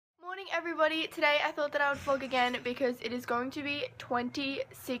Morning everybody. Today I thought that I would vlog again because it is going to be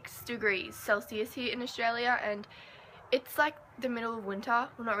 26 degrees Celsius here in Australia, and it's like the middle of winter.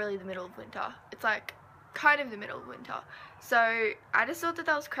 Well, not really the middle of winter, it's like kind of the middle of winter. So I just thought that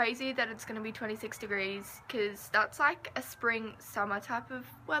that was crazy that it's going to be 26 degrees because that's like a spring summer type of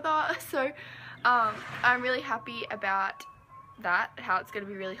weather. So I'm really happy about that, how it's going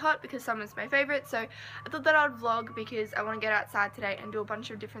to be really hot because summer's my favorite. So I thought that I would vlog because I want to get outside today and do a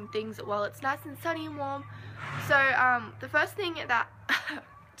bunch of different things while it's nice and sunny and warm. So the first thing that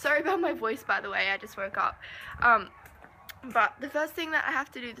sorry about my voice, by the way, I just woke up. But the first thing that I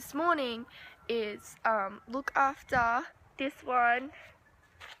have to do this morning is look after this one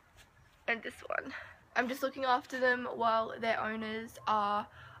and this one. I'm just looking after them while their owners are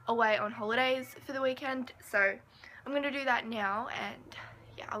away on holidays for the weekend. So I'm going to do that now, and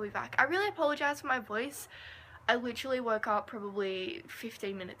yeah, I'll be back. I really apologize for my voice. I literally woke up probably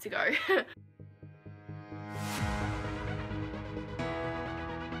 15 minutes ago.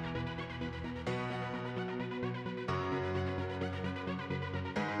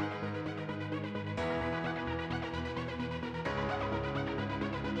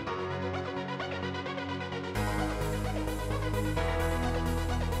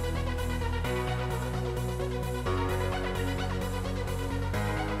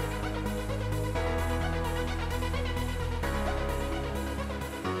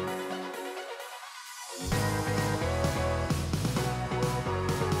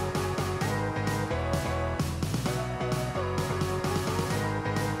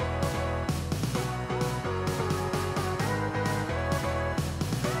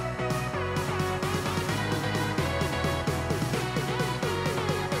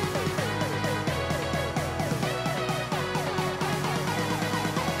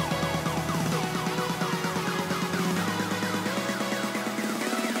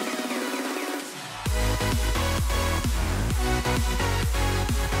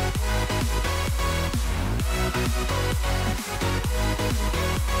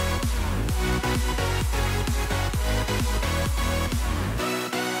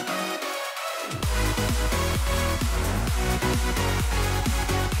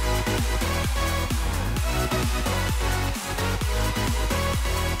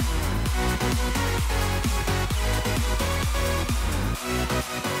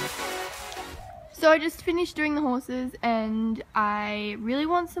 So I just finished doing the horses, and I really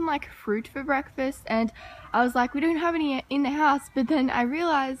want some like fruit for breakfast, and I was like, we don't have any in the house, but then I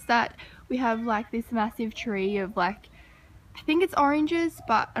realized that we have like this massive tree of like, I think it's oranges,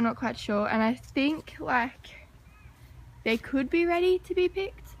 but I'm not quite sure, and I think like they could be ready to be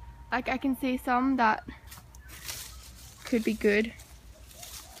picked. Like I can see some that could be good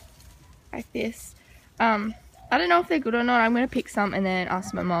like this. I don't know if they're good or not. I'm gonna pick some and then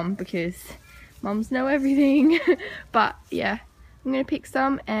ask my mom because mums know everything. But yeah, I'm gonna pick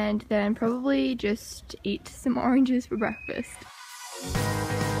some and then probably just eat some oranges for breakfast.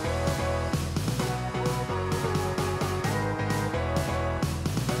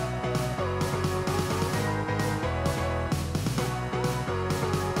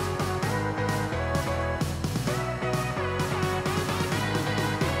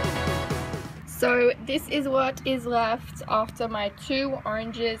 So this is what is left after my 2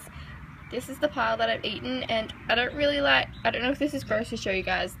 oranges. This is the pile that I've eaten, and I don't really like, I don't know if this is gross to show you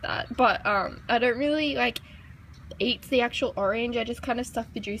guys that, but I don't really like eat the actual orange. I just kind of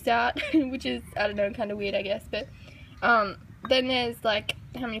suck the juice out, which is, I don't know, kind of weird I guess. But then there's like,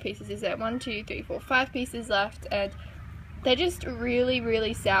 how many pieces is there? 1, 2, 3, 4, 5 pieces left, and they're just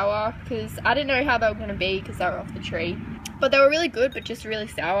really sour because I didn't know how they were going to be because they were off the tree. But they were really good, but just really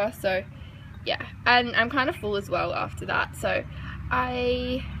sour. So yeah, and I'm kind of full as well after that, so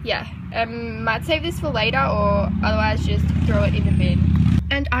I might save this for later, or otherwise just throw it in the bin.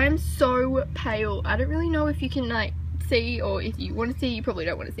 And I'm so pale. I don't really know if you can like see, or if you want to see. You probably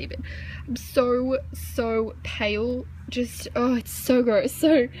don't want to see, but I'm so pale. Just, oh, it's so gross.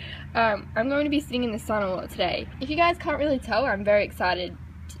 So I'm going to be sitting in the sun a lot today. If you guys can't really tell, I'm very excited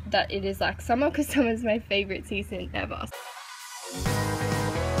that it is like summer because summer's my favorite season ever.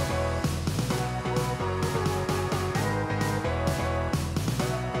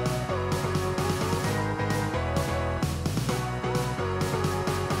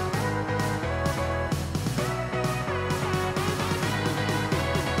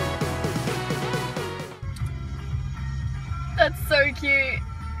 That's so cute.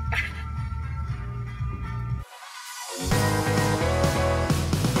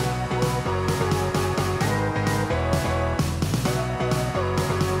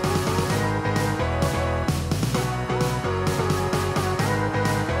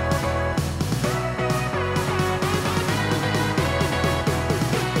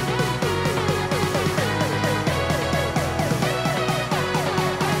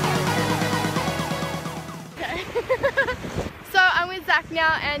 with Zach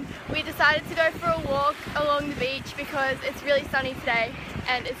now, and we decided to go for a walk along the beach because it's really sunny today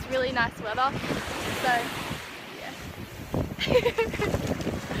and it's really nice weather. So, yeah.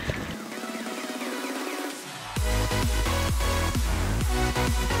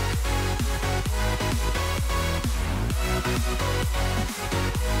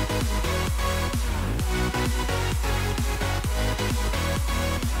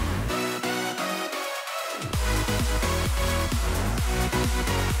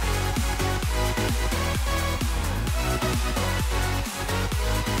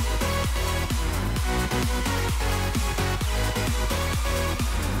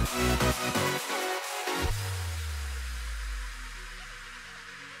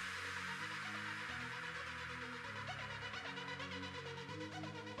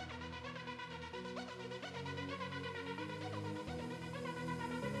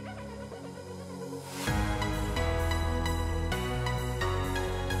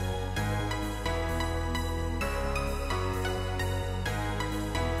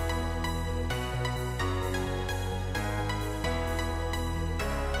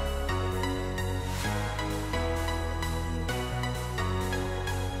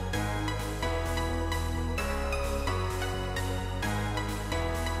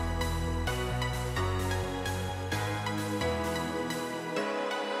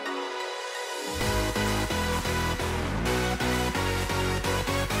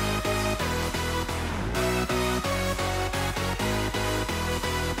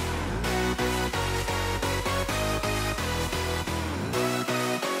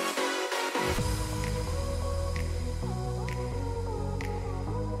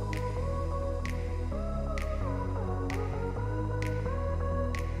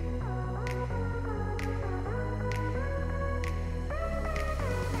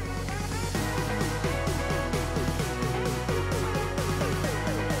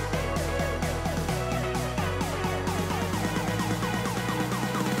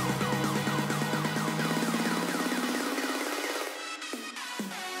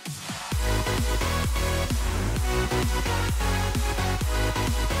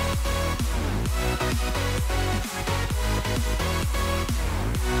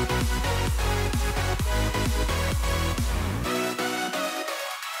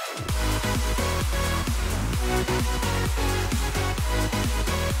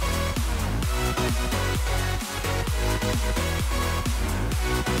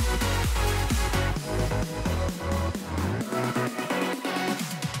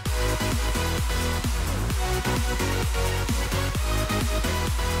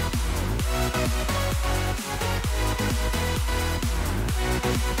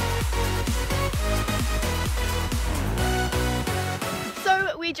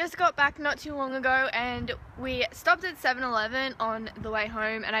 We just got back not too long ago and we stopped at 7-Eleven on the way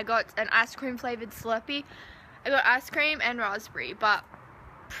home, and I got an ice cream flavored Slurpee. I got ice cream and raspberry, but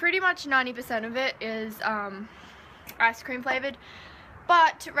pretty much 90% of it is ice cream flavored.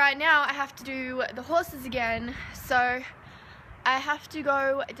 But right now I have to do the horses again, so I have to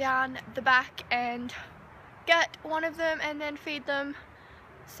go down the back and get one of them and then feed them.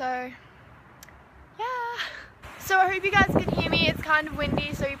 So yeah. So I hope you guys can hear me. It's kind of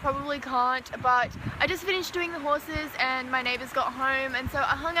windy, so you probably can't, but I just finished doing the horses and my neighbors got home, and so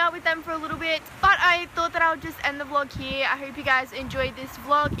I hung out with them for a little bit, but I thought that I would just end the vlog here. I hope you guys enjoyed this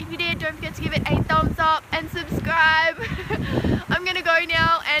vlog. If you did, don't forget to give it a thumbs up and subscribe. I'm gonna go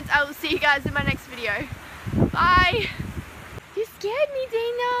now, and I will see you guys in my next video. Bye. You scared me,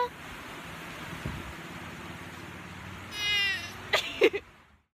 Dana.